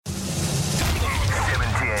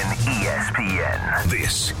ESPN.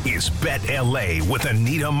 This is Bet LA with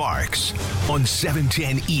Anita Marks on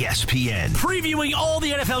 710 ESPN. Previewing all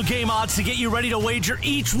the NFL game odds to get you ready to wager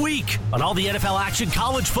each week on all the NFL action,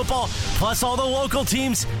 college football, plus all the local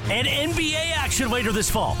teams and NBA action later this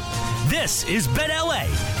fall. This is Bet LA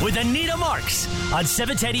with Anita Marks on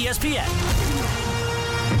 710 ESPN.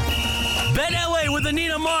 Bet LA with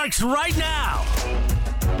Anita Marks right now.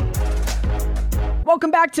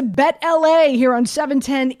 Welcome back to Bet LA here on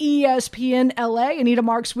 710 ESPN LA. Anita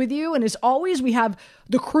Marks with you. And as always, we have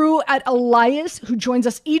the crew at Elias who joins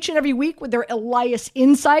us each and every week with their Elias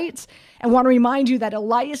Insights. And want to remind you that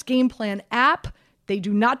Elias Game Plan app, they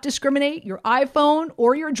do not discriminate your iPhone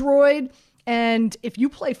or your Droid. And if you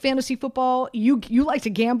play fantasy football, you like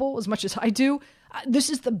to gamble as much as I do, this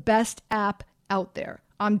is the best app out there.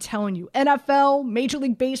 I'm telling you. NFL, Major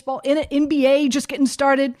League Baseball, NBA just getting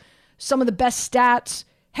started. Some of the best stats,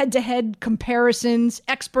 head-to-head comparisons,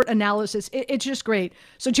 expert analysis. It's just great.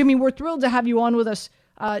 So, Jimmy, we're thrilled to have you on with us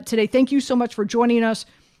today. Thank you so much for joining us.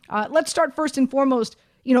 Let's start first and foremost.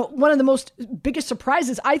 You know, one of the most biggest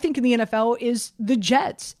surprises, I think, in the NFL is the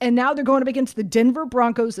Jets. And now they're going up against the Denver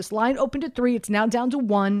Broncos. This line opened at 3. It's now down to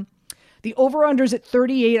 1. The over-under is at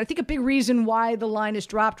 38. I think a big reason why the line is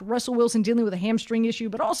dropped, Russell Wilson dealing with a hamstring issue,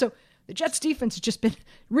 but also the Jets defense has just been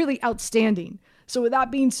really outstanding. So with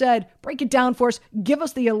that being said, break it down for us. Give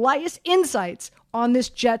us the Elias insights on this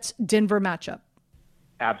Jets-Denver matchup.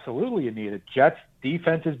 Absolutely, Anita. Jets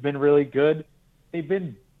defense has been really good. They've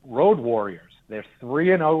been road warriors. They're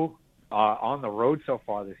 3-0 on the road so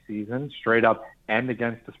far this season, straight up and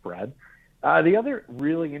against the spread. The other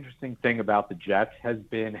really interesting thing about the Jets has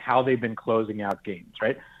been how they've been closing out games,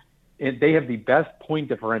 right? They have the best point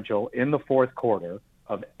differential in the fourth quarter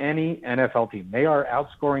of any NFL team. They are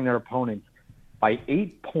outscoring their opponents by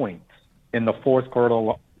 8 points in the fourth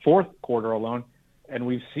quarter alone, and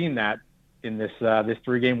we've seen that in this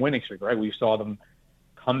 3-game winning streak. Right, we saw them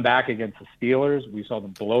come back against the Steelers. We saw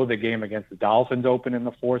them blow the game against the Dolphins open in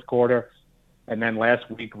the fourth quarter, and then last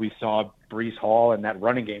week we saw Breece Hall and that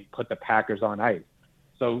running game put the Packers on ice.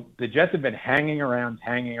 So the Jets have been hanging around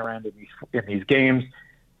in these games.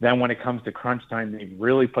 Then when it comes to crunch time, they've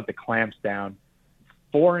really put the clamps down.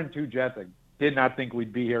 4-2 Jets. I did not think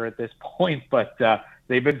we'd be here at this point, but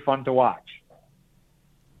they've been fun to watch.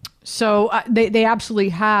 So they absolutely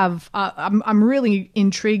have. I'm really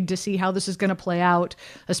intrigued to see how this is going to play out,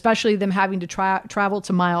 especially them having to travel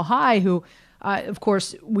to Mile High, who, of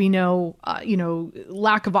course, we know,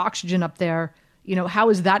 lack of oxygen up there. You know, how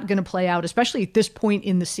is that going to play out, especially at this point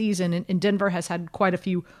in the season? And Denver has had quite a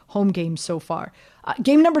few home games so far.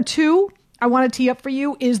 Game number 2, I want to tee up for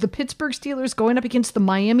you, is the Pittsburgh Steelers going up against the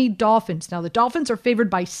Miami Dolphins. Now, the Dolphins are favored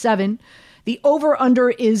by 7. The over-under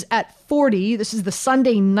is at 40. This is the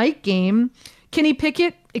Sunday night game. Kenny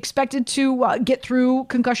Pickett expected to get through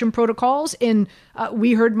concussion protocols. And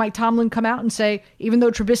we heard Mike Tomlin come out and say, even though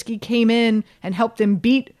Trubisky came in and helped them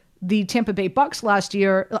beat the Tampa Bay Bucks last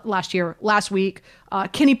week,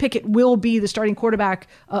 Kenny Pickett will be the starting quarterback,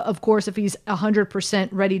 of course, if he's 100%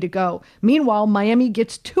 ready to go. Meanwhile, Miami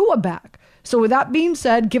gets Tua back. So with that being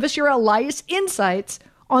said, give us your Elias insights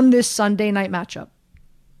on this Sunday night matchup.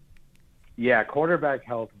 Yeah, quarterback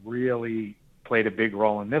health really played a big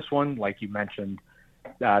role in this one. Like you mentioned,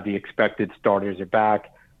 the expected starters are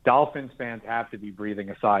back. Dolphins fans have to be breathing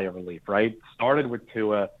a sigh of relief, right? Started with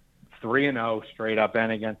Tua, 3-0 straight up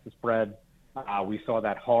and against the spread. We saw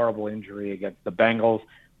that horrible injury against the Bengals.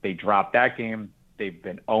 They dropped that game. They've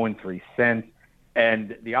been 0-3 since.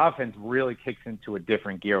 And the offense really kicks into a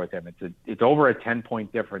different gear with him. It's over a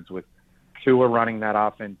 10-point difference with Tua running that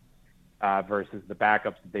offense versus the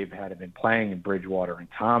backups that they've had been playing in Bridgewater and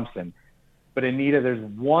Thompson. But Anita, there's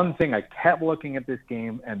one thing I kept looking at this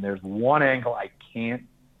game, and there's one angle I can't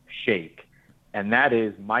shake, and that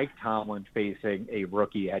is Mike Tomlin facing a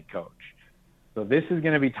rookie head coach. So this is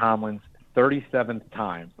going to be Tomlin's 37th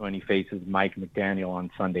time when he faces Mike McDaniel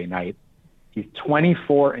on Sunday night. He's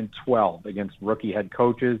 24-12 against rookie head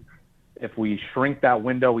coaches. If we shrink that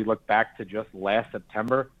window, we look back to just last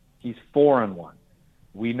September, he's 4-1.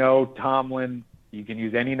 We know Tomlin, you can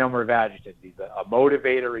use any number of adjectives. He's a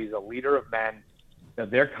motivator. He's a leader of men.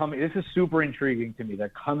 They're coming. This is super intriguing to me. They're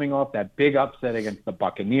coming off that big upset against the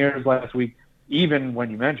Buccaneers last week. Even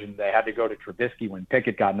when you mentioned they had to go to Trubisky when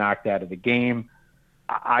Pickett got knocked out of the game.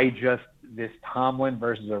 This Tomlin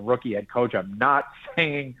versus a rookie head coach, I'm not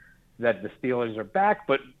saying that the Steelers are back,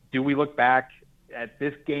 but do we look back at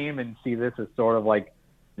this game and see this as sort of like,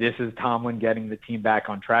 this is Tomlin getting the team back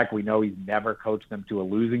on track? We know he's never coached them to a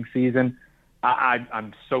losing season.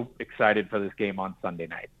 I'm so excited for this game on Sunday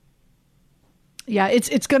night. Yeah,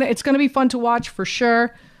 it's gonna be fun to watch for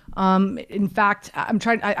sure. In fact,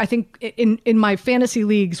 I think in my fantasy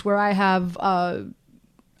leagues where I have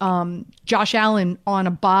Josh Allen on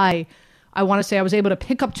a bye, I want to say I was able to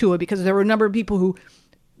pick up Tua because there were a number of people who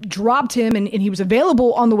dropped him and he was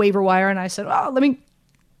available on the waiver wire. And I said, oh, let me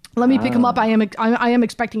pick him up. I am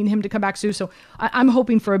expecting him to come back soon. So I'm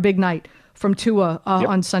hoping for a big night from Tua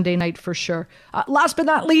on Sunday night for sure. Last but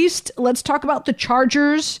not least, let's talk about the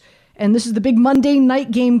Chargers. And this is the big Monday night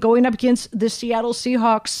game going up against the Seattle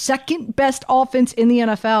Seahawks, second best offense in the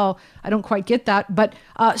NFL. I don't quite get that, but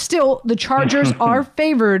still, the Chargers are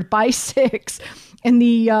favored by 6, and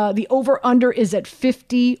the over-under is at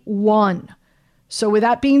 51. So with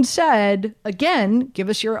that being said, again, give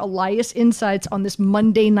us your Elias insights on this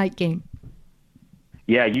Monday night game.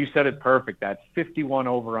 Yeah, you said it perfect. That's 51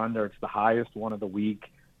 over-under. It's the highest one of the week.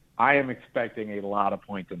 I am expecting a lot of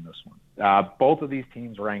points in this one. Both of these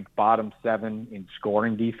teams rank bottom 7 in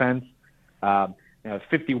scoring defense.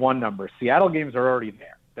 51 numbers. Seattle games are already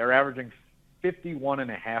there. They're averaging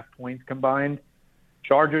 51.5 points combined.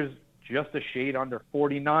 Chargers just a shade under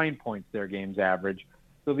 49 points their games average.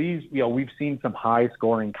 So these, we've seen some high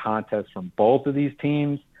scoring contests from both of these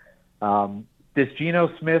teams. This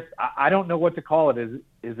Geno Smith, I don't know what to call it.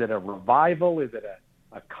 Is it a revival? Is it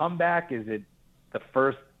a comeback? Is it the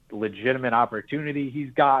first legitimate opportunity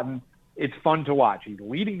he's gotten? It's fun to watch. He's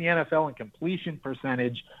leading the NFL in completion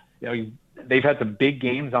percentage. They've had some big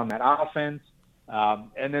games on that offense.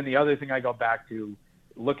 And then the other thing I go back to,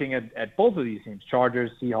 looking at both of these teams,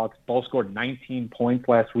 Chargers, Seahawks, both scored 19 points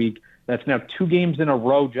last week. That's now 2 games in a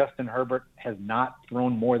row Justin Herbert has not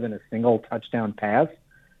thrown more than a single touchdown pass.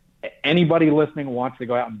 Anybody listening wants to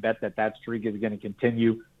go out and bet that streak is going to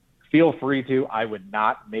continue, feel free to. I would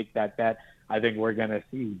not make that bet. I think we're going to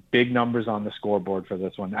see big numbers on the scoreboard for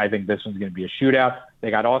this one. I think this one's going to be a shootout.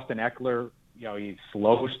 They got Austin Eckler. He's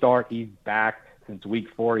slow start. He's back since week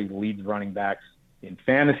 4. He leads running backs in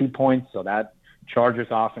fantasy points. So that Chargers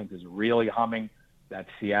offense is really humming. That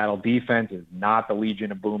Seattle defense is not the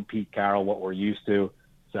Legion of Boom, Pete Carroll, what we're used to.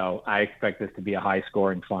 So I expect this to be a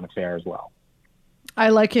high-scoring, fun affair as well. I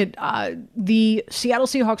like it. The Seattle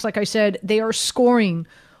Seahawks, like I said, they are scoring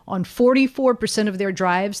on 44% of their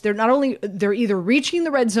drives. They're either reaching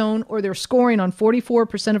the red zone or they're scoring on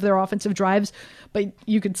 44% of their offensive drives. But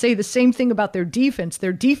you could say the same thing about their defense.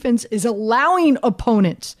 Their defense is allowing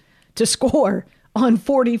opponents to score on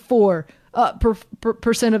 44%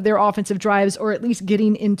 of their offensive drives, or at least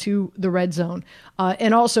getting into the red zone.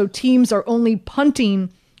 And also, teams are only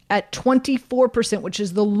punting at 24%, which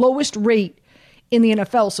is the lowest rate in the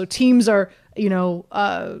NFL. So teams are,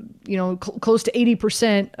 close to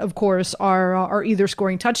 80%, of course, are either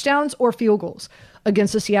scoring touchdowns or field goals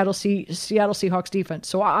against the Seattle Seahawks defense.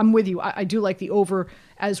 So I'm with you. I do like the over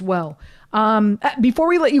as well. Before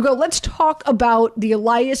we let you go, let's talk about the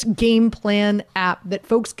Elias Game Plan app that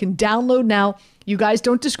folks can download now. You guys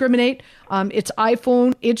don't discriminate. It's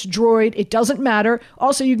iPhone, it's Droid, it doesn't matter.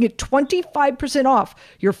 Also, you can get 25% off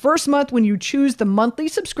your first month when you choose the monthly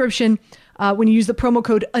subscription when you use the promo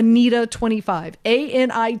code ANITA25,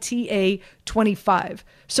 ANITA 25.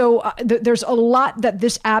 So there's a lot that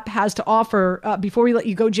this app has to offer. Before we let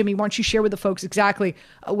you go, Jimmy, why don't you share with the folks exactly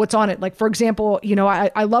what's on it? Like, for example,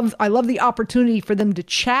 I love the opportunity for them to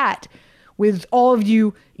chat with all of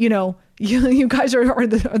you. You guys are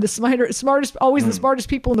the smartest, always the smartest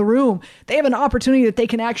people in the room. They have an opportunity that they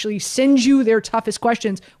can actually send you their toughest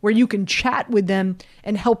questions where you can chat with them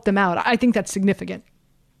and help them out. I think that's significant.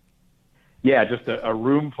 Yeah, just a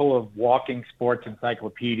room full of walking sports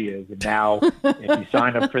encyclopedias. And now if you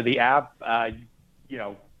sign up for the app,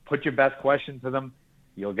 put your best question to them.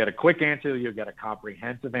 You'll get a quick answer. You'll get a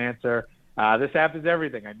comprehensive answer. This app is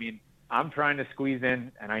everything. I mean, I'm trying to squeeze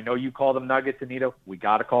in, and I know you call them nuggets, Anita. We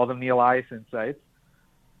got to call them the Elias Insights.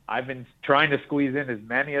 I've been trying to squeeze in as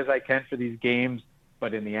many as I can for these games,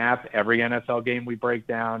 but in the app, every NFL game we break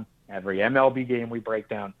down, every MLB game we break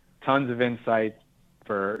down, tons of insights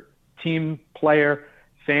for team, player,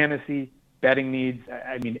 fantasy, betting needs.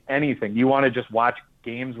 I mean, anything. You want to just watch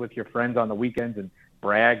games with your friends on the weekends and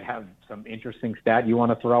brag, have some interesting stat you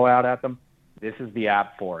want to throw out at them, this is the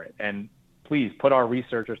app for it. And please put our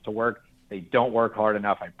researchers to work. They don't work hard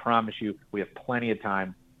enough. I promise you, we have plenty of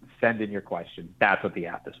time. Send in your questions. That's what the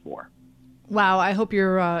app is for. Wow, I hope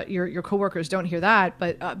your coworkers don't hear that,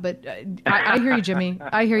 but I hear you, Jimmy.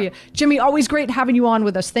 I hear you. Jimmy, always great having you on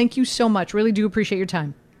with us. Thank you so much. Really do appreciate your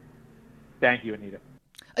time. Thank you, Anita.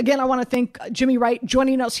 Again, I want to thank Jimmy Wright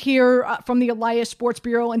joining us here from the Elias Sports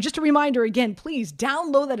Bureau. And just a reminder, again, please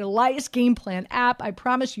download that Elias Game Plan app. I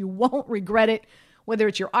promise you won't regret it. whether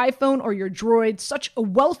it's your iPhone or your Droid. Such a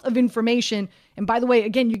wealth of information. And by the way,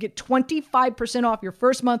 again, you get 25% off your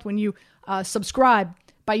first month when you subscribe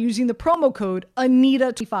by using the promo code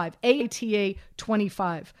ANITA25,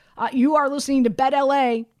 ATA25. You are listening to Bet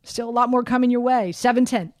LA. Still a lot more coming your way.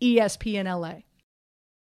 710 ESPN LA.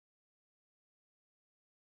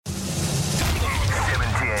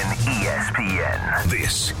 710 ESPN.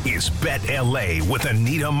 This is Bet LA with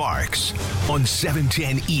Anita Marks on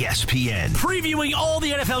 710 ESPN. Previewing all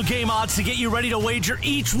the NFL game odds to get you ready to wager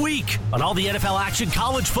each week on all the NFL action,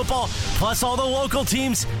 college football, plus all the local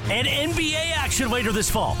teams and NBA action later this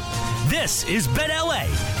fall. This is Bet LA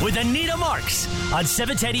with Anita Marks on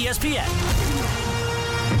 710 ESPN.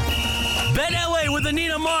 Bet LA with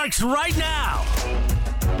Anita Marks right now.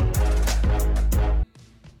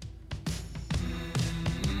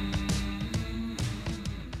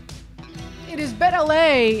 It is Bet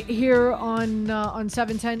LA here on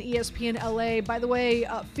 710 ESPN LA. By the way,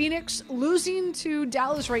 Phoenix losing to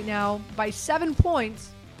Dallas right now by 7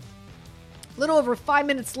 points. A little over 5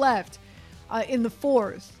 minutes left in the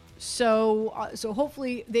fourth. So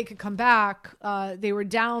hopefully they could come back. They were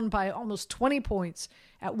down by almost 20 points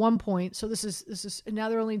at one point. So this is now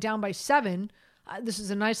they're only down by 7. This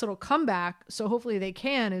is a nice little comeback. So hopefully they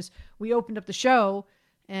can. As we opened up the show,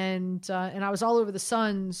 and I was all over the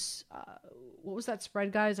Suns. What was that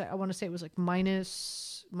spread, guys? I want to say it was like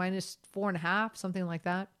minus 4.5, something like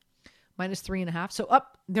that. Minus 3.5. So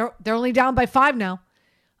up, they're only down by 5 now.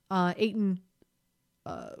 Ayton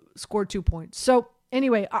scored 2 points. So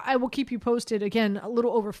anyway, I will keep you posted. Again, a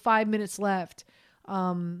little over 5 minutes left.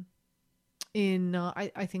 I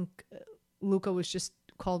think Luka was just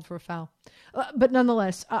called for a foul. But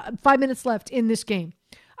nonetheless, 5 minutes left in this game.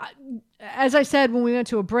 As I said when we went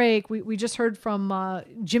to a break, we just heard from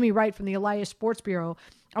Jimmy Wright from the Elias Sports Bureau.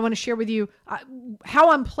 I want to share with you how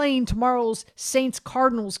I'm playing tomorrow's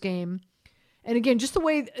Saints-Cardinals game. And again, just the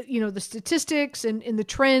way, the statistics and the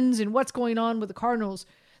trends and what's going on with the Cardinals,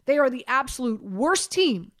 they are the absolute worst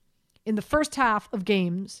team in the first half of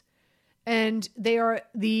games. And they are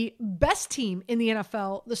the best team in the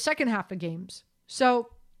NFL the second half of games. So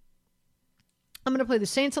I'm going to play the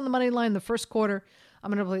Saints on the money line in the first quarter. I'm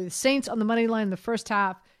going to play the Saints on the money line in the first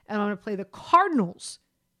half, and I'm going to play the Cardinals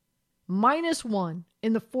 -1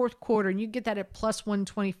 in the fourth quarter, and you get that at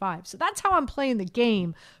 +125. So that's how I'm playing the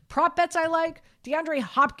game. Prop bets I like. DeAndre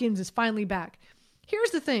Hopkins is finally back. Here's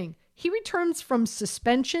the thing. He returns from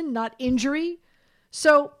suspension, not injury.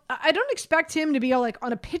 So I don't expect him to be all like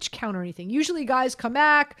on a pitch count or anything. Usually guys come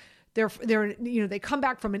back. They come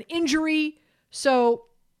back from an injury. So,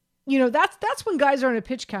 that's when guys are on a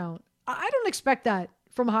pitch count. I don't expect that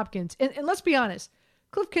from Hopkins. And let's be honest,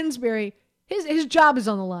 Cliff Kingsbury, his job is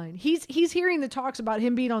on the line. He's hearing the talks about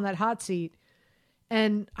him being on that hot seat.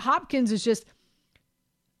 And Hopkins is just,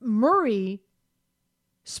 Murray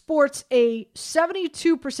sports a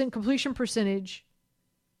 72% completion percentage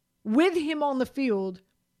with him on the field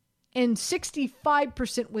and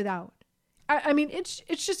 65% without. I mean,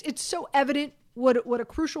 it's so evident what a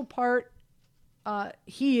crucial part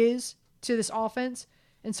he is to this offense.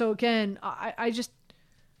 And so again, I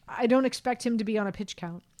don't expect him to be on a pitch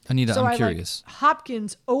count. Anita, I'm curious. Like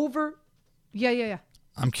Hopkins over. Yeah.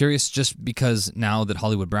 I'm curious just because now that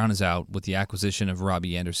Hollywood Brown is out with the acquisition of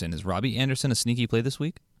Robbie Anderson, is Robbie Anderson a sneaky play this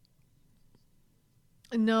week?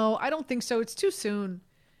 No, I don't think so. It's too soon.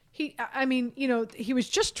 He was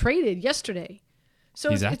just traded yesterday.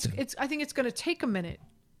 So he's I think it's going to take a minute.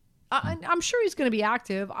 I'm sure he's going to be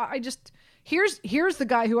active. Here's the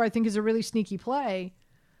guy who I think is a really sneaky play.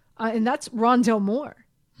 And that's Rondale Moore.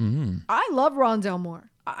 Mm-hmm. I love Rondale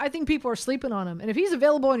Moore. I think people are sleeping on him. And if he's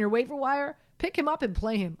available on your waiver wire, pick him up and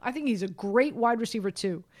play him. I think he's a great wide receiver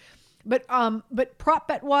too. But prop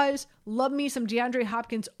bet wise, love me some DeAndre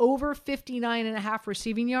Hopkins over 59.5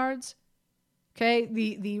 receiving yards. Okay,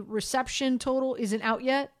 the reception total isn't out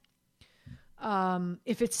yet.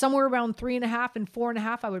 If it's somewhere around 3.5 and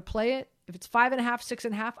 4.5, I would play it. If it's 5.5,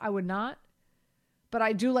 6.5, I would not. But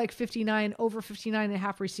I do like over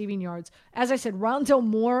 59.5 receiving yards. As I said, Rondale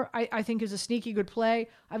Moore, I think is a sneaky good play.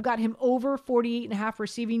 I've got him over 48.5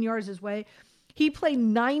 receiving yards his way. He played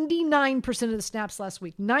 99% of the snaps last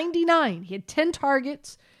week. 99. He had 10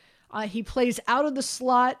 targets. He plays out of the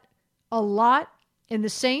slot a lot. And the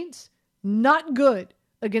Saints, not good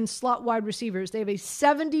against slot wide receivers. They have a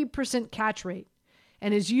 70% catch rate.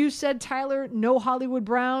 And as you said, Tyler, no Hollywood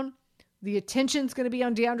Brown. The attention's going to be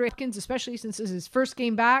on DeAndre Hopkins, especially since this is his first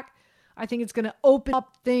game back. I think it's going to open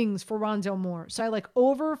up things for Rondale Moore. So I like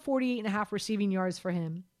over 48.5 receiving yards for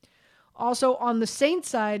him. Also, on the Saints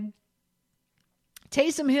side,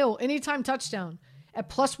 Taysom Hill, anytime touchdown at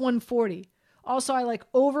 +140. Also, I like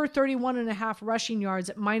over 31.5 rushing yards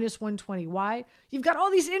at -120. Why? You've got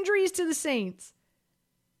all these injuries to the Saints.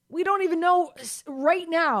 We don't even know right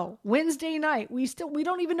now, Wednesday night, we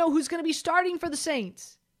don't even know who's going to be starting for the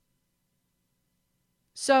Saints.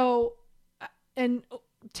 So, and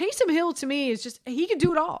Taysom Hill to me is just, he could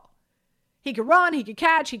do it all. He could run, he could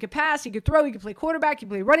catch, he could pass, he could throw, he could play quarterback, he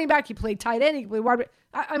could play running back, he could play tight end, he could play wide.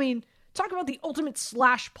 I mean, talk about the ultimate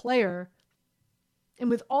slash player. And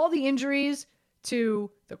with all the injuries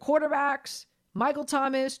to the quarterbacks, Michael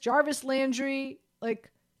Thomas, Jarvis Landry,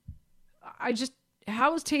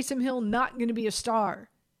 how is Taysom Hill not going to be a star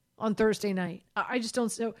on Thursday night? I just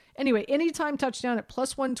don't know. Anyway, anytime touchdown at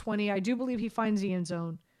 +120. I do believe he finds the end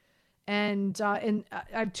zone. And I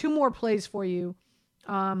have two more plays for you.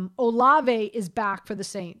 Olave is back for the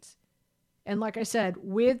Saints. And like I said,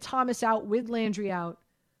 with Thomas out, with Landry out,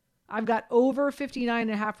 I've got over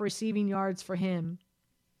 59.5 receiving yards for him,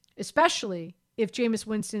 especially if Jameis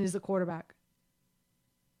Winston is the quarterback.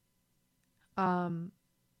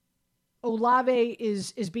 Olave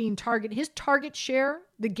is being targeted. His target share,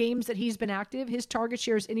 the games that he's been active, his target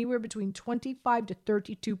share is anywhere between 25 to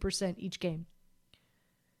 32% each game.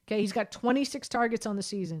 Okay, he's got 26 targets on the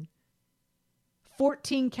season,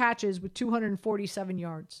 14 catches with 247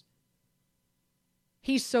 yards.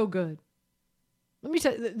 He's so good. Let me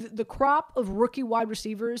tell you, the crop of rookie wide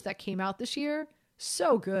receivers that came out this year,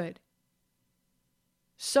 so good.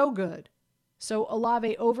 So good. So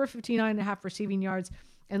Olave over 59.5 receiving yards.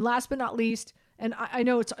 And last but not least, and I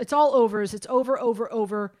know it's all overs. It's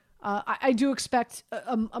over. I do expect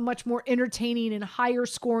a much more entertaining and higher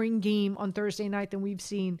scoring game on Thursday night than we've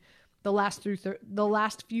seen the last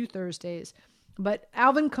few Thursdays. But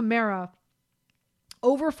Alvin Kamara,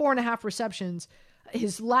 over 4.5 receptions.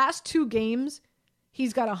 His last two games,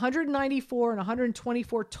 he's got 194 and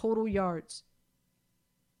 124 total yards.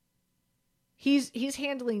 He's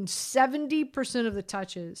handling 70% of the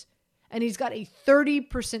touches. And he's got a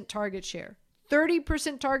 30% target share.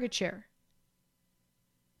 30% target share.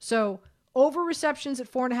 So over receptions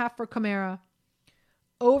at 4.5 for Kamara.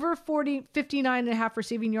 Over 59.5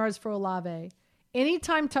 receiving yards for Olave.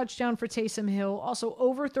 Anytime touchdown for Taysom Hill. Also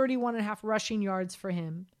over 31.5 rushing yards for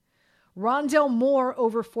him. Rondale Moore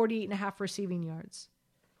over 48.5 receiving yards.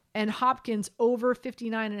 And Hopkins over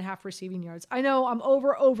 59.5 receiving yards. I know I'm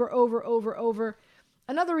over.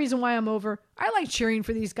 Another reason why I'm over, I like cheering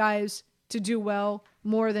for these guys to do well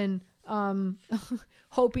more than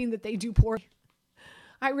hoping that they do poorly.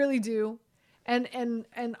 I really do. And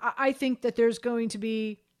I think that there's going to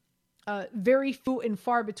be very few and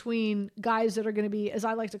far between guys that are going to be, as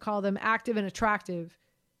I like to call them, active and attractive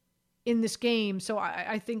in this game. So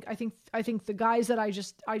I think the guys that I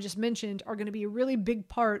just mentioned are going to be a really big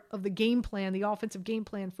part of the game plan, the offensive game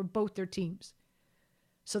plan for both their teams.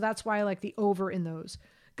 So that's why I like the over in those.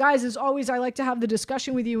 Guys, as always, I like to have the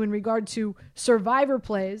discussion with you in regard to survivor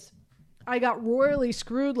plays. I got royally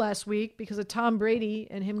screwed last week because of Tom Brady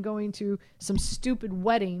and him going to some stupid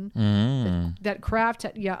wedding that Kraft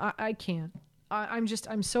had. Yeah, I can't. I'm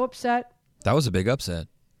so upset. That was a big upset.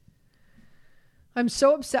 I'm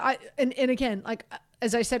so upset. And again, like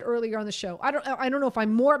as I said earlier on the show, I don't know if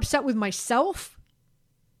I'm more upset with myself.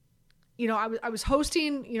 You know, I was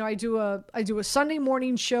hosting, you know, I do a Sunday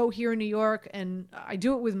morning show here in New York, and I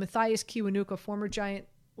do it with Matthias Kiwanuka, former Giant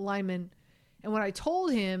lineman. And when I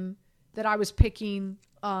told him that I was picking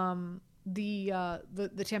the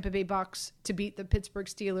Tampa Bay Bucks to beat the Pittsburgh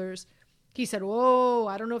Steelers, he said, "Whoa,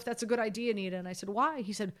 I don't know if that's a good idea, Anita." And I said, "Why?"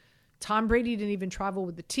 He said, "Tom Brady didn't even travel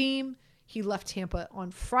with the team. He left Tampa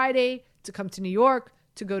on Friday to come to New York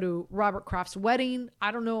to go to Robert Kraft's wedding.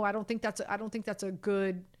 I don't know. I don't think that's a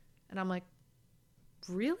good." And I'm like,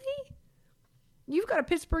 "Really? You've got a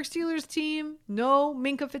Pittsburgh Steelers team, no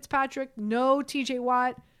Minka Fitzpatrick, no TJ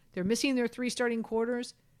Watt. They're missing their 3 starting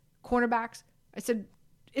cornerbacks." I said,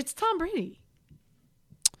 "It's Tom Brady."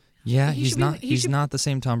 Yeah, he's not the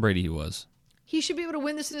same Tom Brady he was. He should be able to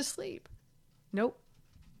win this in his sleep. Nope,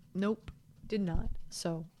 did not.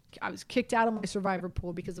 So I was kicked out of my survivor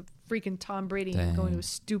pool because of freaking Tom Brady and going to a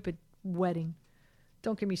stupid wedding.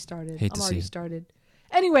 Don't get me started. I'm already started.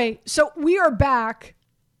 Anyway, so we are back.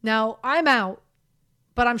 Now, I'm out,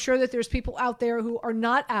 but I'm sure that there's people out there who are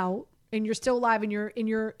not out, and you're still alive in your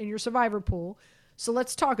survivor pool. So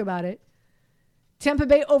let's talk about it. Tampa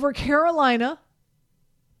Bay over Carolina.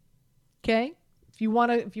 Okay? If you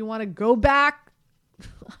want to go back, to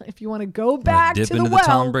the into well, the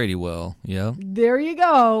Tom Brady well. Yeah. There you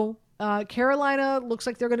go. Carolina looks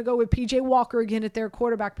like they're going to go with PJ Walker again at their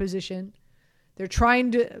quarterback position. They're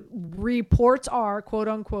trying to, quote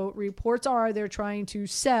unquote, they're trying to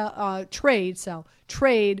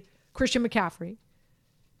trade Christian McCaffrey.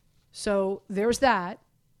 So there's that.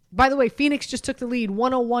 By the way, Phoenix just took the lead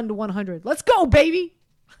 101-100. Let's go, baby.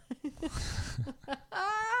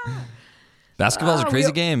 Basketball's a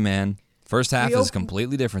crazy game, man. First half is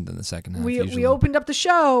completely different than the second half. We opened up the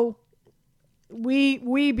show. We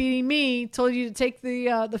beating me told you to take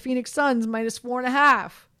the Phoenix Suns minus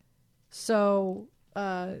 4.5. So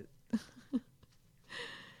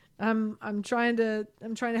I'm trying to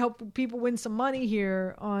help people win some money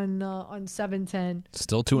here on 710.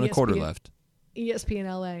 Still 2 1/4 left. ESPN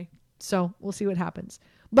LA. So we'll see what happens.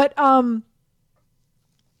 But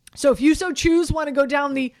so if you so choose, want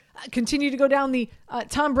to continue to go down the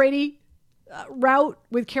Tom Brady route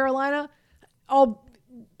with Carolina,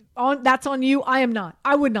 that's on you. I am not.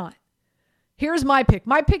 I would not. Here's my pick.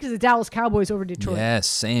 My pick is the Dallas Cowboys over Detroit. Yes,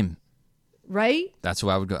 same. Right? That's who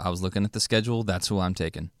I would go. I was looking at the schedule. That's who I'm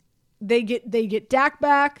taking. They get Dak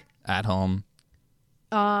back at home.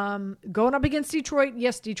 Going up against Detroit.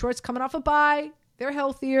 Yes, Detroit's coming off a bye. They're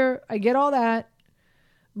healthier. I get all that.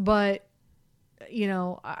 But,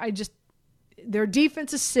 their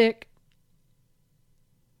defense is sick.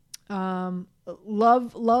 Love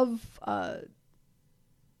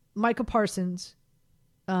Micah Parsons.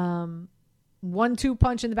 1-2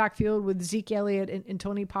 punch in the backfield with Zeke Elliott and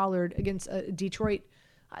Tony Pollard against a Detroit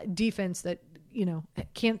defense that,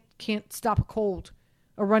 can't stop a cold,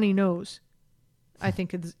 a runny nose. I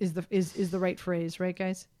think is the right phrase, right,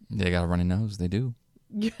 guys? They got a runny nose. They do.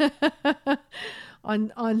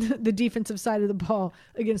 on the defensive side of the ball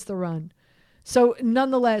against the run. So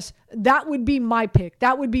nonetheless, that would be my pick.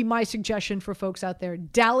 That would be my suggestion for folks out there.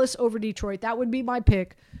 Dallas over Detroit. That would be my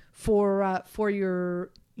pick for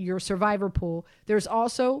your survivor pool. There's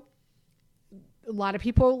also a lot of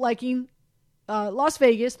people liking Las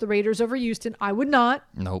Vegas, the Raiders over Houston. I would not.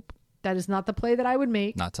 Nope. That is not the play that I would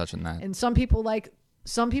make. Not touching that. And some people like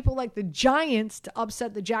the Giants to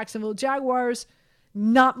upset the Jacksonville Jaguars.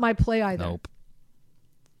 Not my play either. Nope.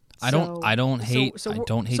 I don't hate. So the we're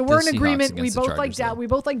in Seahawks agreement. We against the both Chargers, we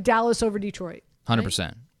both like Dallas over Detroit.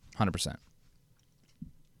 100%. 100%.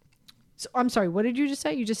 So I'm sorry. What did you just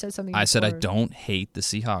say? You just said something. I said I don't hate the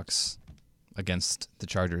Seahawks against the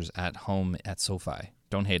Chargers at home at SoFi.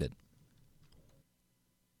 Don't hate it.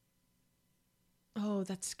 Oh,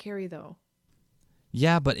 that's scary though.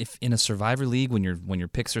 Yeah, but if in a Survivor League when your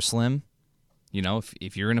picks are slim,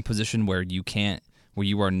 if you're in a position where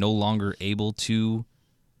you are no longer able to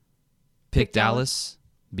pick Dallas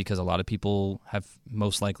because a lot of people have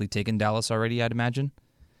most likely taken Dallas already, I'd imagine.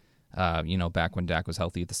 Back when Dak was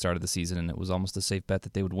healthy at the start of the season and it was almost a safe bet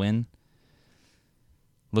that they would win.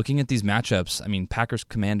 Looking at these matchups, I mean, Packers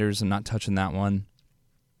Commanders, I'm not touching that one.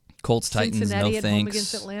 Colts Titans, Cincinnati no at thanks. Home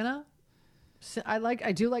against Atlanta.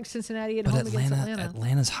 I do like Cincinnati at home against Atlanta.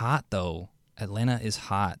 Atlanta's hot though. Atlanta is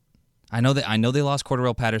hot. I know they lost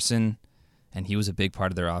Cordarrelle Patterson, and he was a big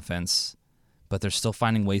part of their offense, but they're still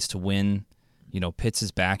finding ways to win. Pitts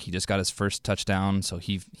is back. He just got his first touchdown, so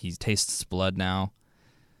he tastes blood now.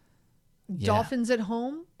 Dolphins at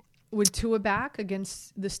home with Tua back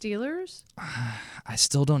against the Steelers? I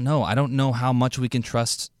still don't know. I don't know how much we can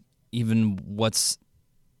trust even what's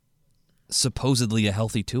supposedly a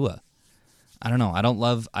healthy Tua. I don't know. I don't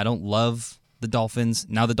love the Dolphins.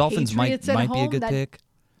 Now the Dolphins might be a good pick.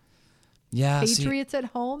 Yeah, Patriots at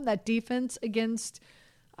home, that defense against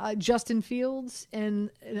Justin Fields and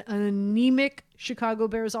an anemic Chicago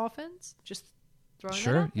Bears offense. Just throwing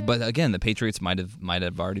that out there. But again, the Patriots might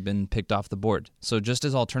have already been picked off the board. So just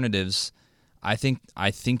as alternatives, I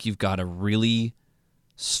think you've got a really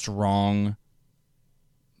strong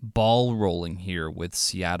ball rolling here with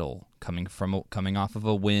Seattle coming off of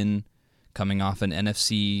a win, coming off an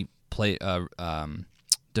NFC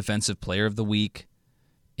defensive player of the week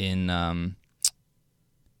in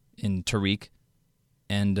Tariq,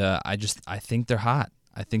 and I think they're hot.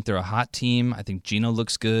 I think they're a hot team. I think Geno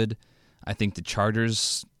looks good. I think the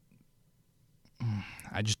Chargers.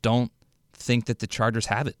 I just don't think that the Chargers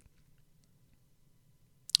have it.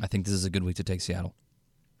 I think this is a good week to take Seattle.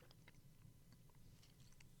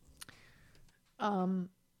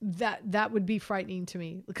 That would be frightening to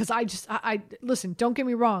me because I listen. Don't get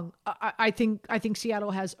me wrong. I think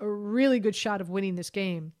Seattle has a really good shot of winning this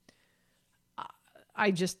game.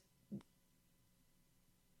 I just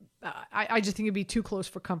think it'd be too close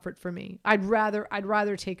for comfort for me. I'd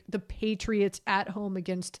rather take the Patriots at home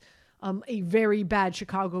against a very bad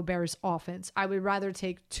Chicago Bears offense. I would rather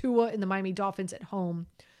take Tua and the Miami Dolphins at home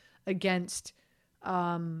against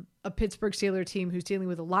a Pittsburgh Steelers team who's dealing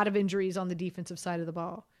with a lot of injuries on the defensive side of the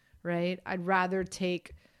ball, right? I'd rather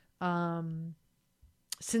take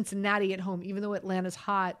Cincinnati at home. Even though Atlanta's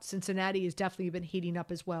hot, Cincinnati has definitely been heating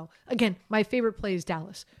up as well. Again, my favorite play is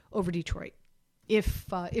Dallas over Detroit,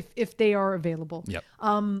 if they are available. Yep.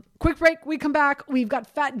 Quick break. We come back. We've got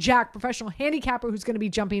Fat Jack, professional handicapper, who's going to be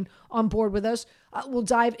jumping on board with us. We'll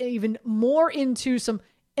dive even more into some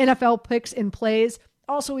NFL picks and plays.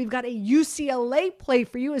 Also, we've got a UCLA play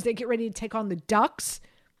for you as they get ready to take on the Ducks.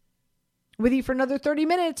 With you for another 30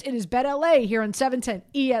 minutes, it is Bet LA here on 710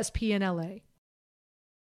 ESPN LA.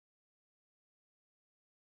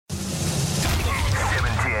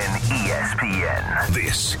 710 ESPN.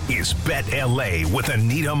 This is Bet LA with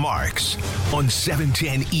Anita Marks on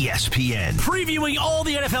 710 ESPN. Previewing all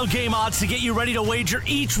the NFL game odds to get you ready to wager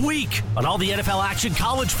each week on all the NFL action,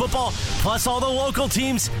 college football, plus all the local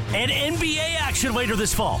teams and NBA action later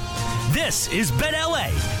this fall. This is Bet LA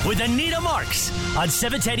with Anita Marks on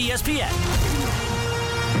 710 ESPN.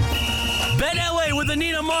 Bet LA with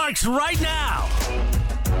Anita Marks right now.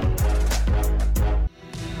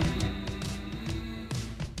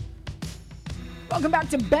 Welcome back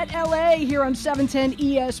to Bet LA here on 710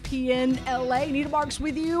 ESPN LA. Anita Marks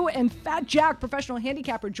with you, and Fat Jack, professional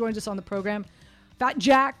handicapper, joins us on the program. Fat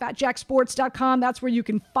Jack, fatjacksports.com. That's where you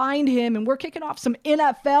can find him. And we're kicking off some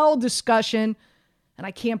NFL discussion. And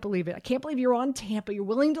I can't believe it. I can't believe you're on Tampa. You're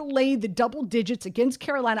willing to lay the double digits against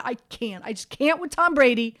Carolina. I can't. I just can't with Tom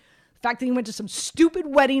Brady. The fact that he went to some stupid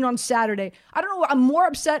wedding on Saturday. I don't know. I'm more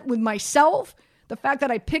upset with myself. The fact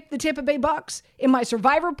that I picked the Tampa Bay Bucks in my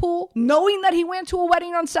survivor pool, knowing that he went to a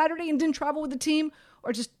wedding on Saturday and didn't travel with the team,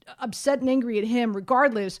 or just upset and angry at him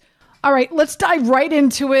regardless. All right, let's dive right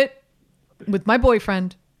into it with my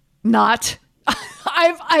boyfriend. Not.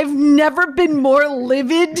 I've never been more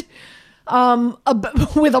livid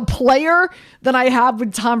with a player than I have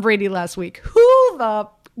with Tom Brady last week. Who the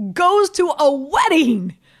goes to a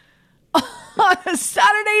wedding on a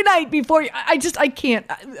Saturday night before I can't.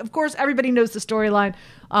 Of course, everybody knows the storyline.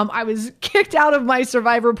 I was kicked out of my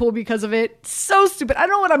survivor pool because of it. So stupid. I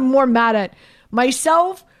don't know what I'm more mad at,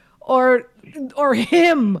 myself or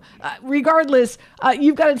him. Regardless,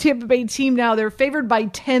 you've got a Tampa Bay team now. They're favored by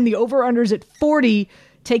 10. The over-under's at 40,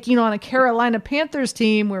 taking on a Carolina Panthers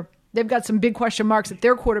team where they've got some big question marks at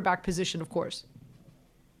their quarterback position, of course.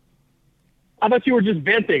 I thought you were just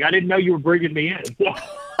venting. I didn't know you were bringing me in.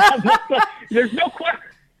 There's no question.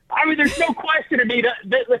 I mean, there's no question, Anita.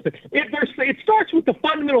 Listen, it starts with the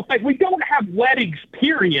fundamental thing. We don't have weddings,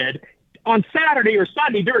 period, on Saturday or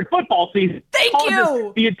Sunday during football season. Thank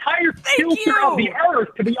you. The entire filter of the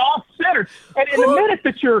earth to be off-centered. And in the minute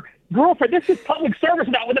that your girlfriend, this is public service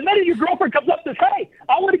now, when the minute your girlfriend comes up and says, hey,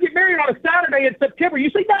 I want to get married on a Saturday in September,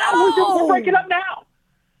 you say, no, we're breaking up now.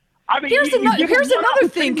 I mean, here's another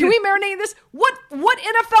thing. Can we marinate this? What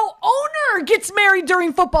NFL owner gets married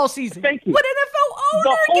during football season? Thank you. What NFL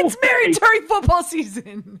owner gets married during football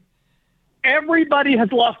season? Everybody has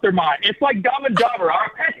lost their mind. It's like Dumb and Dumber.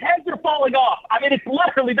 Our heads are falling off. I mean, it's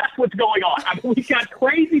literally that's what's going on. I mean, we've got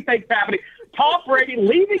crazy things happening. Tom Brady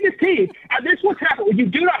leaving his team. And this is what's happening. When you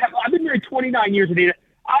do not have – I've been married 29 years, Anita.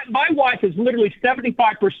 My wife is literally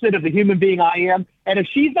 75% of the human being I am. And if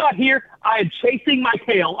she's not here, I am chasing my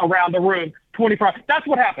tail around the room 24 hours. That's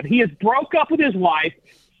what happened. He has broke up with his wife.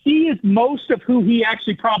 He is most of who he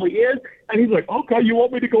actually probably is. And he's like, okay, you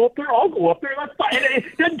want me to go up there? I'll go up there. That's fine. And he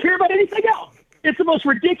doesn't care about anything else. It's the most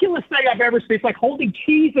ridiculous thing I've ever seen. It's like holding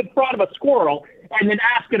cheese in front of a squirrel and then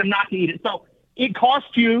asking him not to eat it. So it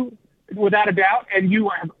cost you, without a doubt, and you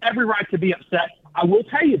have every right to be upset. I will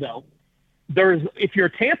tell you, though, if you're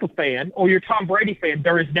a Tampa fan or you're a Tom Brady fan,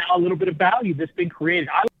 there is now a little bit of value that's been created.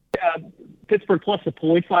 Pittsburgh plus the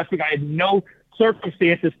points last week. I had no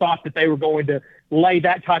circumstances thought that they were going to lay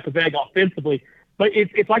that type of egg offensively. But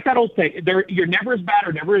it's like that old saying, you're never as bad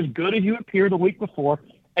or never as good as you appear the week before.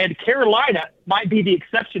 And Carolina might be the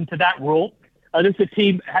exception to that rule. This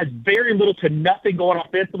team has very little to nothing going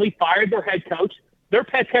offensively, fired their head coach. Their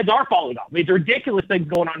pets' heads are falling off. I mean, there's ridiculous things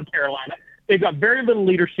going on in Carolina. They've got very little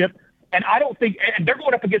leadership. And I don't think – and they're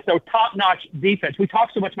going up against a top-notch defense. We talk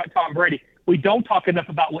so much about Tom Brady. We don't talk enough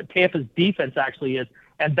about what Tampa's defense actually is.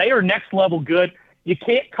 And they are next-level good. You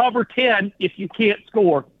can't cover 10 if you can't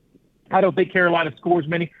score. I don't think Carolina scores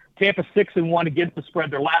many. Tampa's 6-1 against the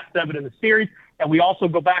spread, their last 7 in the series. And we also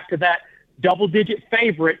go back to that double-digit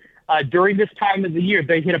favorite during this time of the year.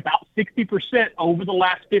 They hit about 60% over the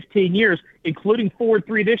last 15 years, including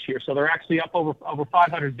 4-3 this year. So they're actually up over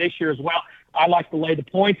 500 this year as well. I like to lay the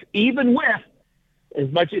points, even with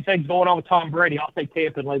as much as things going on with Tom Brady. I'll take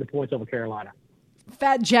Tampa and lay the points over Carolina.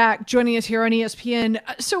 Fat Jack joining us here on ESPN.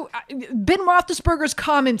 So Ben Roethlisberger's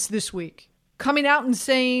comments this week. coming out and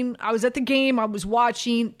saying, I was at the game, I was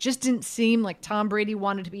watching, just didn't seem like Tom Brady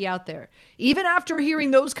wanted to be out there. Even after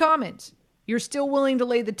hearing those comments, you're still willing to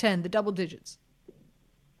lay the 10, the double digits.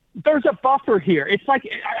 There's a buffer here. It's like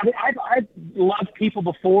I've loved people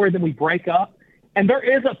before, and then we break up. And there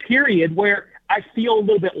is a period where I feel a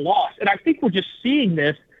little bit lost. And I think we're just seeing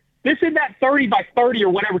this. This is that 30 by 30 or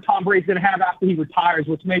whatever Tom Brady's going to have after he retires,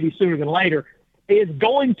 which may be sooner than later, is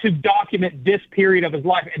going to document this period of his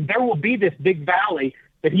life. And there will be this big valley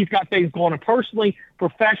that he's got things going on personally,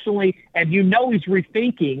 professionally, and he's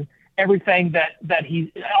rethinking everything that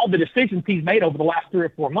all the decisions he's made over the last 3 or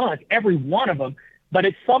 4 months, every one of them. But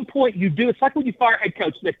at some point you do. It's like when you fire a head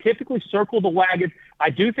coach. They typically circle the wagon. I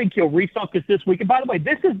do think he'll refocus this week. And by the way,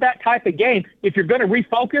 this is that type of game. If you're going to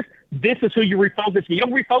refocus, this is who you refocus. You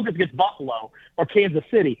don't refocus against Buffalo or Kansas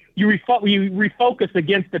City. You refocus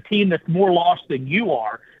against a team that's more lost than you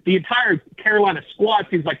are. The entire Carolina squad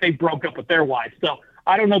seems like they broke up with their wives. So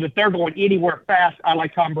I don't know that they're going anywhere fast. I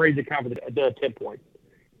like Tom Brady to cover the 10 points.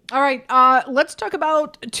 All right, let's talk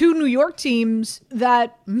about 2 New York teams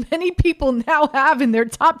that many people now have in their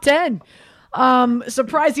top 10.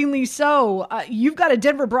 Surprisingly so. You've got a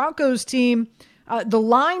Denver Broncos team. The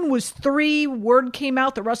line was 3. Word came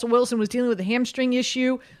out that Russell Wilson was dealing with a hamstring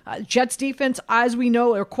issue. Jets defense, as we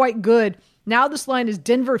know, are quite good. Now this line is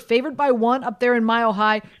Denver favored by 1 up there in Mile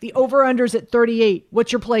High. The over-under's at 38.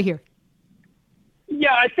 What's your play here?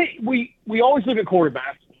 Yeah, I think we always look at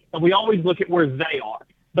quarterbacks, and we always look at where they are.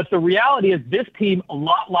 But the reality is this team, a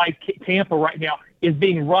lot like Tampa right now, is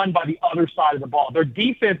being run by the other side of the ball. Their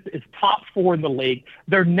defense is top 4 in the league.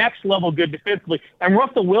 They're next level good defensively. And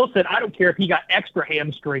Russell Wilson, I don't care if he got extra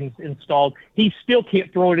hamstrings installed, he still can't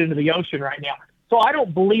throw it into the ocean right now. So I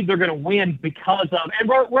don't believe they're going to win because of – and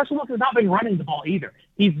Russell Wilson has not been running the ball either.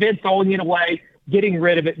 He's been throwing it away, getting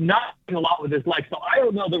rid of it, not doing a lot with his legs. So I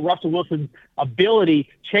don't know that Russell Wilson's ability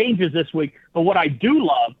changes this week. But what I do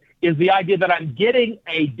love is the idea that I'm getting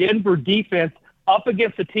a Denver defense up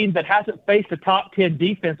against a team that hasn't faced a top 10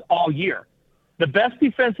 defense all year. The best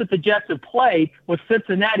defense that the Jets have played was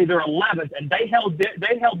Cincinnati. They're 11th, and they held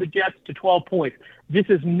the Jets to 12 points. This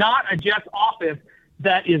is not a Jets offense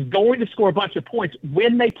that is going to score a bunch of points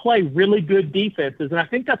when they play really good defenses, and I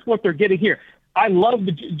think that's what they're getting here. I love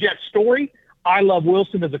the Jets story. I love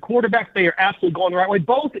Wilson as a quarterback. They are absolutely going the right way.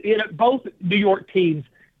 Both New York teams,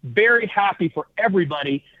 very happy for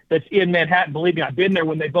everybody that's in Manhattan. Believe me, I've been there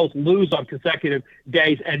when they both lose on consecutive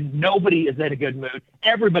days, and nobody is in a good mood.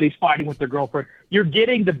 Everybody's fighting with their girlfriend. You're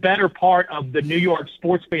getting the better part of the New York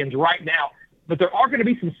sports fans right now, but there are going to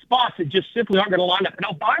be some spots that just simply aren't going to line up.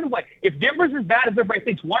 And, by the way, if Denver's as bad as everybody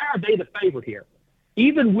thinks, why are they the favorite here?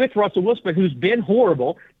 Even with Russell Wilson, who's been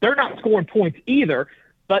horrible, they're not scoring points either,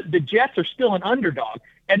 but the Jets are still an underdog.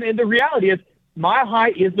 And the reality is, Mile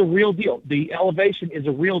High is the real deal. The elevation is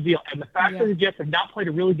a real deal. And the fact that the Jets have not played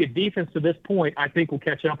a really good defense to this point, I think will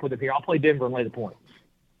catch up with it here. I'll play Denver and lay the point.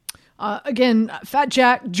 Again, Fat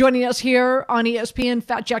Jack joining us here on ESPN,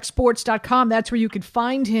 FatJackSports.com. That's where you can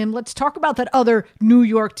find him. Let's talk about that other New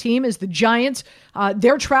York team is the Giants.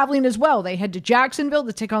 They're traveling as well. They head to Jacksonville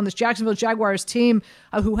to take on this Jacksonville Jaguars team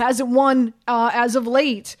who hasn't won as of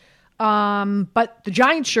late. But the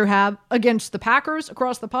Giants sure have against the Packers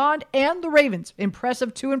across the pond and the Ravens.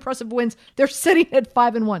 Two impressive wins. They're sitting at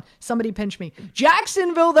 5-1. Somebody pinch me.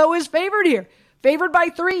 Jacksonville, though, is favored here. Favored by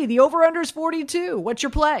 3. The over-under is 42. What's your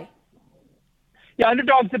play? Yeah,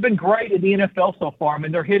 underdogs have been great in the NFL so far. I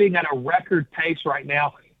mean, they're hitting at a record pace right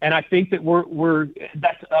now. And I think that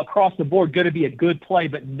that's across the board going to be a good play,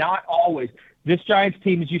 but not always. This Giants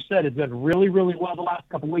team, as you said, has done really, really well the last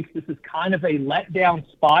couple of weeks. This is kind of a letdown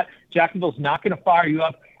spot. Jacksonville's not going to fire you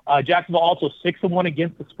up. Jacksonville also 6-1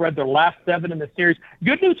 against the spread. Their last 7 in the series.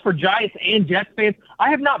 Good news for Giants and Jets fans.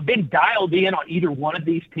 I have not been dialed in on either one of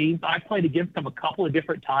these teams. I've played against them a couple of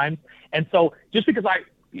different times. And so just because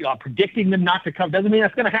I'm predicting them not to come doesn't mean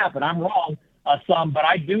that's going to happen. I'm wrong some, but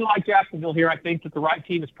I do like Jacksonville here. I think that the right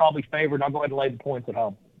team is probably favored. I'll go ahead and lay the points at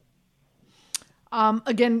home.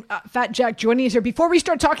 Again, Fat Jack joining us here. Before we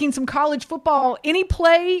start talking some college football, any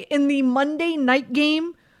play in the Monday night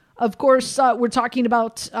game? Of course, we're talking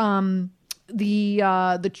about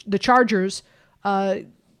the Chargers.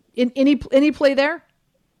 In any play there?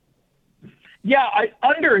 Yeah,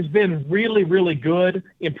 under has been really, really good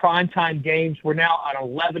in primetime games. We're now on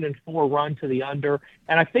an 11-4 run to the under,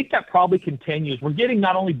 and I think that probably continues. We're getting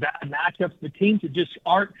not only bad matchups, the teams that just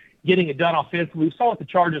aren't getting it done offensively. We saw what the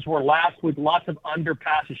Chargers were last week, lots of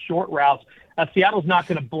underpasses, short routes. Seattle's not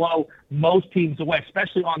going to blow most teams away,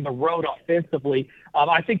 especially on the road offensively.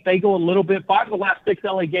 I think they go a little bit. 5 of the last 6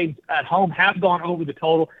 LA games at home have gone over the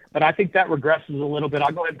total, but I think that regresses a little bit.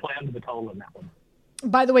 I'll go ahead and play under the total in that one.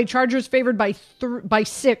 By the way, Chargers favored by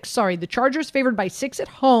 6. Sorry, the Chargers favored by 6 at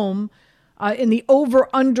home. And the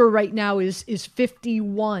over-under right now is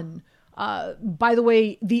 51. By the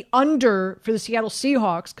way, the under for the Seattle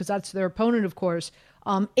Seahawks, because that's their opponent, of course,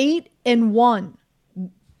 8-1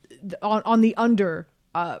 on the under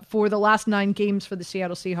for the last 9 games for the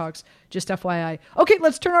Seattle Seahawks, just FYI. Okay,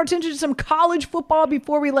 let's turn our attention to some college football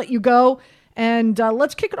before we let you go. And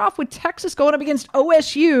let's kick it off with Texas going up against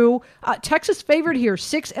OSU. Texas favored here,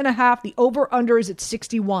 6.5. The over-under is at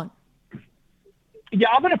 61. Yeah,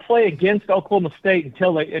 I'm going to play against Oklahoma State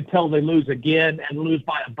until they lose again and lose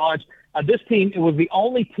by a bunch. This team, it was the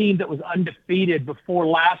only team that was undefeated before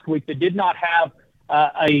last week that did not have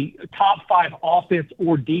a top 5 offense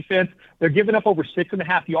or defense. They're giving up over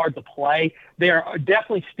 6.5 yards a play. They are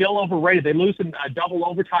definitely still overrated. They lose in double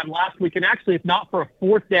overtime last week. And actually, if not for a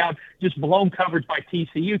 4th down, just blown coverage by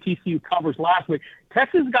TCU. TCU covers last week.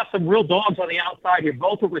 Texas has got some real dogs on the outside here,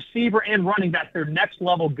 both a receiver and running back. They're next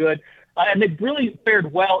level good. And they've really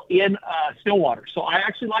fared well in Stillwater. So I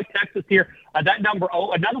actually like Texas here. That number,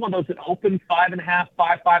 another one of those that opened 5.5,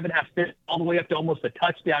 5.5, 6, all the way up to almost a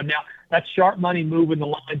touchdown. Now, that's sharp money moving the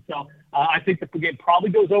line. So I think the game probably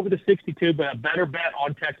goes over to 62, but a better bet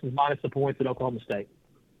on Texas minus the points at Oklahoma State.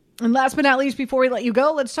 And last but not least, before we let you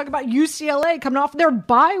go, let's talk about UCLA coming off their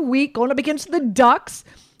bye week, going up against the Ducks.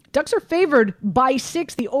 Ducks are favored by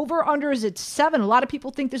 6. The over-under is at 7. A lot of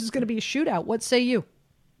people think this is going to be a shootout. What say you?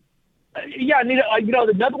 Yeah, Anita,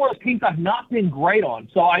 another one of those teams I've not been great on.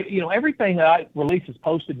 So everything that I release is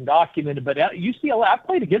posted and documented. But UCLA, I've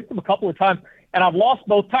played against them a couple of times, and I've lost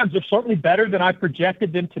both times. They're certainly better than I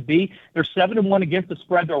projected them to be. They're 7-1 against the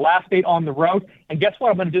spread. Their last 8 on the road. And guess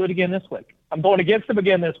what? I'm going to do it again this week. I'm going against them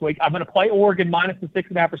again this week. I'm going to play Oregon minus the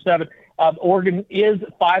 6.5 or 7. Oregon is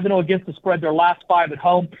 5-0 against the spread. Their last 5 at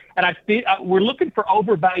home. And I think we're looking for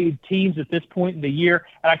overvalued teams at this point in the year.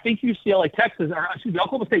 And I think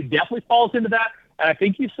Oklahoma State definitely falls into that. And I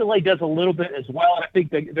think UCLA does a little bit as well. And I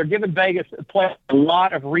think they're giving Vegas a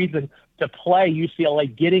lot of reason to play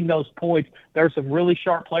UCLA, getting those points. There are some really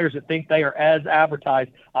sharp players that think they are as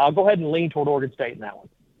advertised. I'll go ahead and lean toward Oregon State in that one.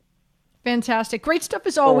 Fantastic. Great stuff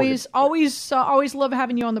as always. Always love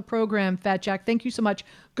having you on the program, Fat Jack. Thank you so much.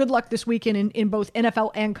 Good luck this weekend in both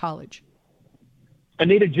NFL and college.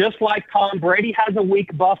 Anita, just like Tom Brady has a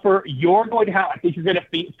week buffer, I think you're going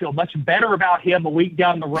to feel much better about him a week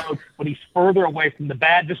down the road when he's further away from the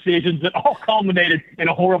bad decisions that all culminated in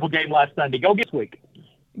a horrible game last Sunday. Go get this week.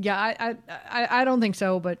 Yeah, I don't think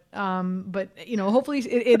so, but hopefully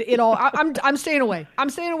it all. I'm staying away. I'm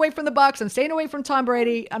staying away from the Bucs. I'm staying away from Tom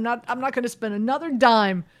Brady. I'm not going to spend another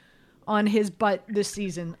dime on his butt this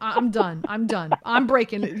season. I'm done. I'm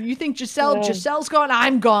breaking. You think Giselle's gone?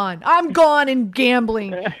 I'm gone. I'm gone in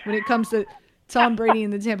gambling when it comes to Tom Brady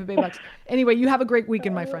and the Tampa Bay Bucs. Anyway, you have a great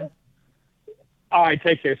weekend, my friend. All right,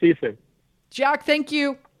 take care. See you soon. Jack, thank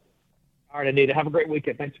you. All right, Anita, have a great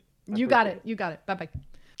weekend. Thanks. You got it. Bye-bye.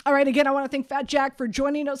 All right, again, I want to thank Fat Jack for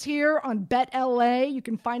joining us here on Bet LA. You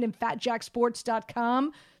can find him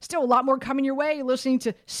fatjacksports.com. Still a lot more coming your way. You're listening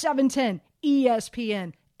to 710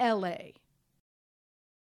 ESPN LA.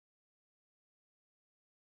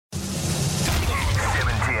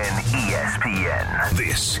 ESPN.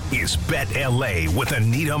 This is Bet LA with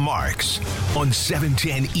Anita Marks on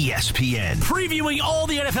 710 ESPN. Previewing all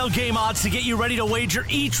the NFL game odds to get you ready to wager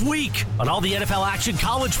each week on all the NFL action,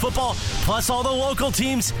 college football, plus all the local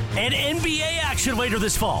teams and NBA action later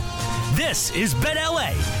this fall. This is Bet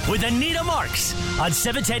LA with Anita Marks on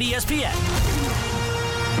 710 ESPN.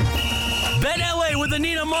 Bet LA with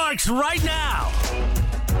Anita Marks right now.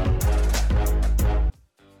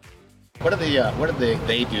 What do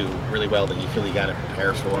they do really well that you feel you got to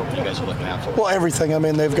prepare for? What you guys are looking out for? Well, everything. I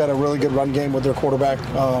mean, they've got a really good run game with their quarterback,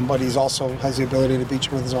 but he's also has the ability to beat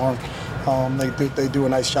you with his arm. They do a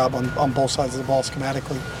nice job on both sides of the ball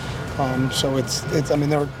schematically. So it's. I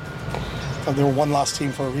mean, they're a one-loss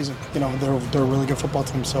team for a reason. They're a really good football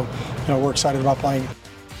team. So we're excited about playing.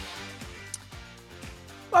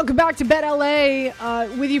 Welcome back to Bet LA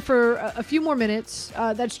with you for a few more minutes.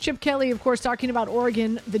 That's Chip Kelly, of course, talking about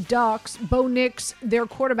Oregon, the Ducks, Bo Nix, their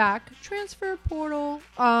quarterback, transfer portal,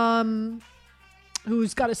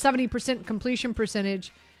 who's got a 70% completion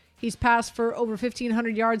percentage. He's passed for over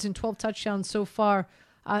 1,500 yards and 12 touchdowns so far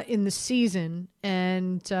in the season.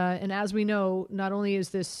 And as we know, not only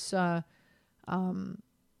is this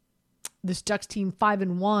This Ducks team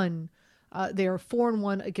 5-1. They are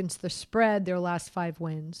 4-1 against the spread, their last 5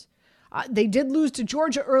 wins. They did lose to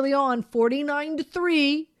Georgia early on,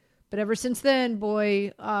 49-3, but ever since then,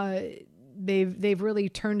 boy, they've really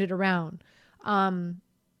turned it around.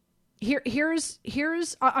 Here's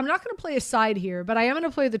I'm not going to play a side here, but I am going to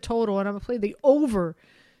play the total, and I'm going to play the over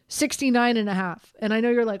 69.5. And I know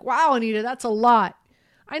you're like, wow, Anita, that's a lot.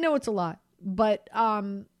 I know it's a lot, but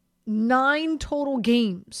 9 total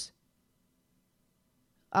games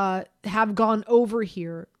have gone over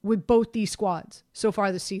here with both these squads so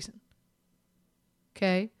far this season.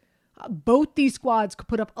 Okay? Both these squads could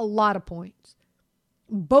put up a lot of points.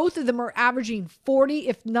 Both of them are averaging 40,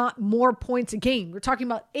 if not more points a game. We're talking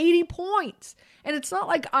about 80 points. And it's not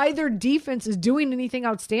like either defense is doing anything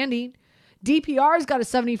outstanding. DPR's got a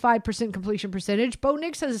 75% completion percentage. Bo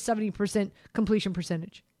Nix has a 70% completion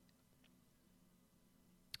percentage.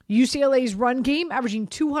 UCLA's run game averaging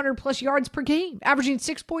 200 plus yards per game, averaging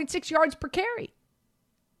 6.6 yards per carry.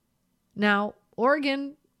 Now,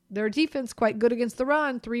 Oregon, their defense quite good against the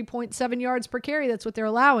run, 3.7 yards per carry. That's what they're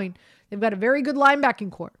allowing. They've got a very good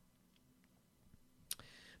linebacking core.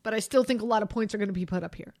 But I still think a lot of points are going to be put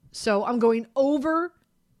up here. So I'm going over.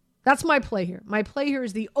 That's my play here. My play here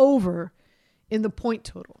is the over in the point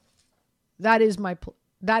total. That is my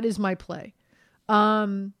play.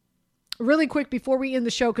 Really quick before we end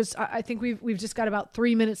the show, because I think we've just got about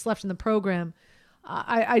 3 minutes left in the program.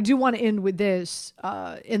 I do want to end with this,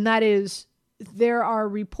 and that is there are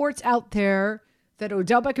reports out there that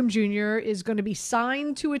Odell Beckham Jr. is going to be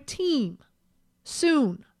signed to a team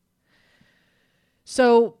soon.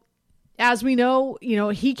 So, as we know,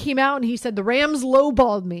 he came out and he said the Rams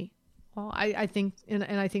lowballed me. Well, I think, and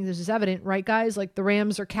I think this is evident, right, guys? Like the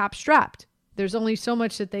Rams are cap strapped. There's only so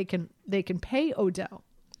much that they can pay Odell.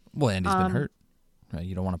 Well, and he's been hurt. Right?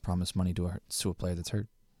 You don't want to promise money to a player that's hurt.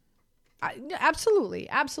 Absolutely.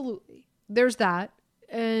 There's that,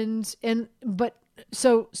 but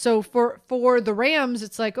so for the Rams,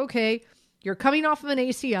 it's like, okay, you're coming off of an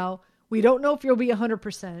ACL. We don't know if you'll be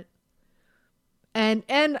 100%,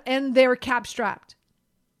 and they're cap strapped.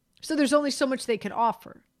 So there's only so much they can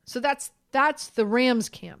offer. So that's the Rams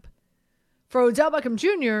camp. For Odell Beckham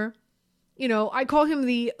Jr., I call him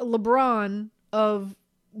the LeBron of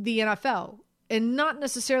the NFL, and not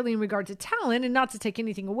necessarily in regard to talent, and not to take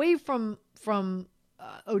anything away from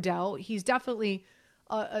Odell. He's definitely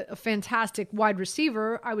a fantastic wide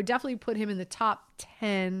receiver. I would definitely put him in the top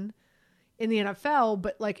 10 in the NFL,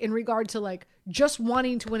 but like in regard to like just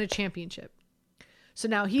wanting to win a championship. So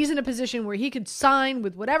now he's in a position where he could sign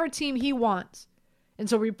with whatever team he wants. And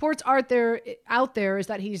so reports out there is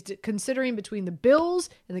that he's considering between the Bills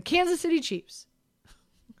and the Kansas City Chiefs.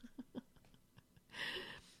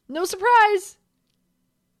 No surprise,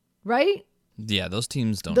 right? Yeah, those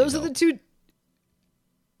teams don't. Those are the two.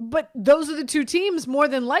 But those are the two teams more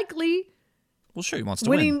than likely. Well, sure, he wants to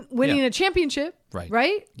winning a championship,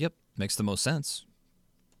 right? Yep, makes the most sense.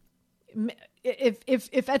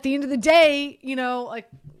 If at the end of the day, like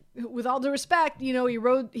with all due respect, he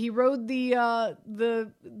rode the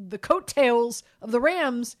coattails of the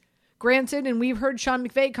Rams. Granted, and we've heard Sean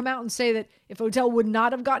McVay come out and say that if Odell would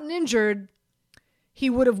not have gotten injured, he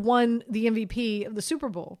would have won the MVP of the Super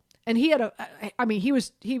Bowl. And he had he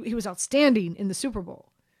was outstanding in the Super Bowl.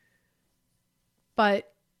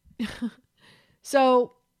 But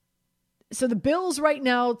so the Bills right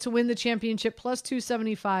now to win the championship plus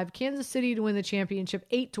 275, Kansas City to win the championship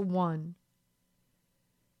 8-1.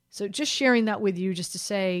 So just sharing that with you, just to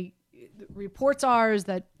say, reports are is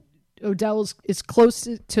that Odell is close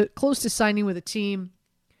to signing with a team,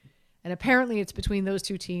 and apparently it's between those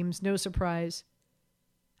two teams. No surprise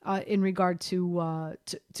in regard to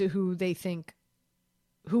who they think,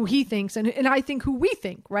 who he thinks, and I think who we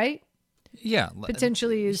think, right? Yeah,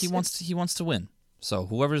 potentially is he wants to win. So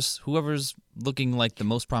whoever's looking like the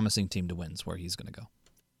most promising team to win is where he's going to go.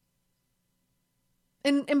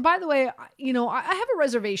 And by the way, I have a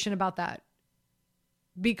reservation about that,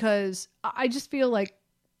 because I just feel like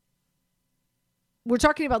we're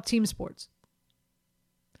talking about team sports.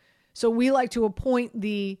 So we like to appoint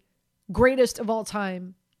the greatest of all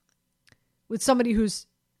time with somebody who's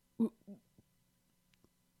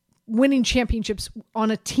winning championships on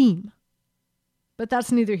a team. But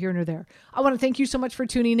that's neither here nor there. I want to thank you so much for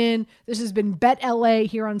tuning in. This has been Bet LA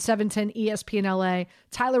here on 710 ESPN LA.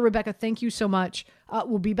 Tyler, Rebecca, thank you so much.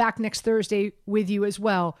 We'll be back next Thursday with you as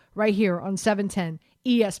well, right here on 710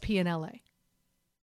 ESPN LA.